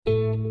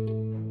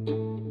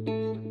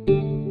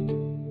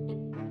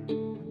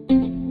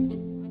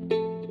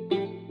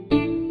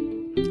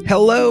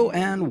Hello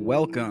and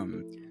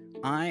welcome.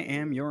 I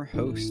am your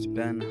host,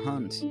 Ben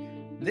Hunt.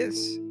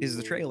 This is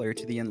the trailer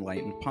to the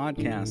Enlightened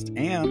podcast,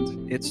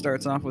 and it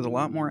starts off with a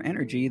lot more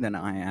energy than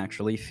I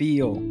actually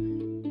feel.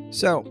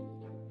 So,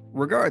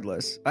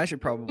 regardless, I should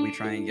probably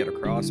try and get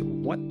across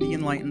what the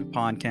Enlightened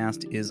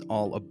podcast is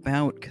all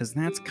about, because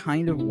that's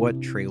kind of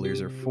what trailers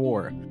are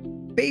for.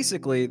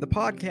 Basically, the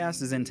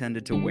podcast is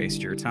intended to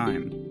waste your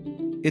time.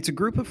 It's a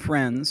group of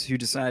friends who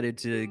decided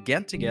to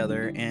get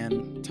together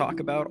and talk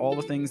about all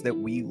the things that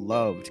we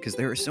loved, because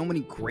there are so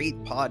many great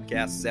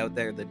podcasts out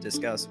there that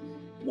discuss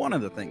one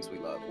of the things we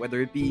love,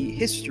 whether it be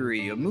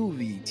history, a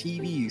movie,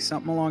 TV,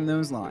 something along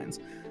those lines.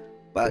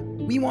 But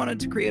we wanted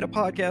to create a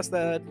podcast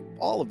that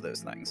all of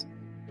those things.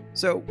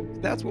 So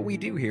that's what we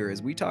do here,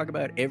 is we talk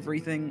about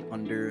everything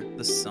under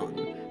the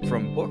sun.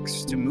 From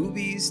books to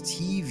movies,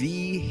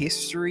 TV,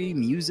 history,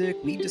 music,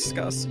 we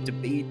discuss,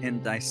 debate,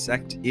 and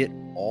dissect it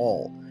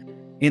all.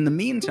 In the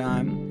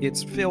meantime,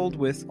 it's filled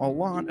with a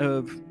lot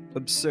of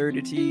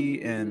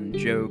absurdity and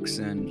jokes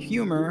and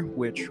humor,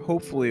 which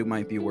hopefully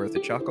might be worth a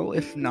chuckle.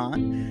 If not,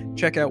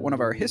 check out one of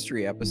our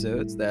history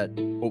episodes that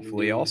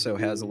hopefully also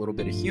has a little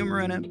bit of humor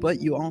in it, but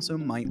you also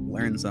might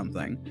learn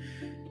something.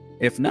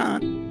 If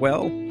not,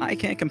 well, I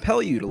can't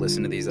compel you to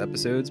listen to these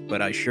episodes,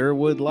 but I sure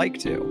would like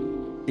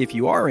to. If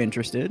you are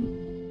interested,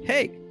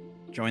 hey,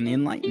 join the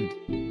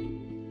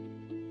Enlightened.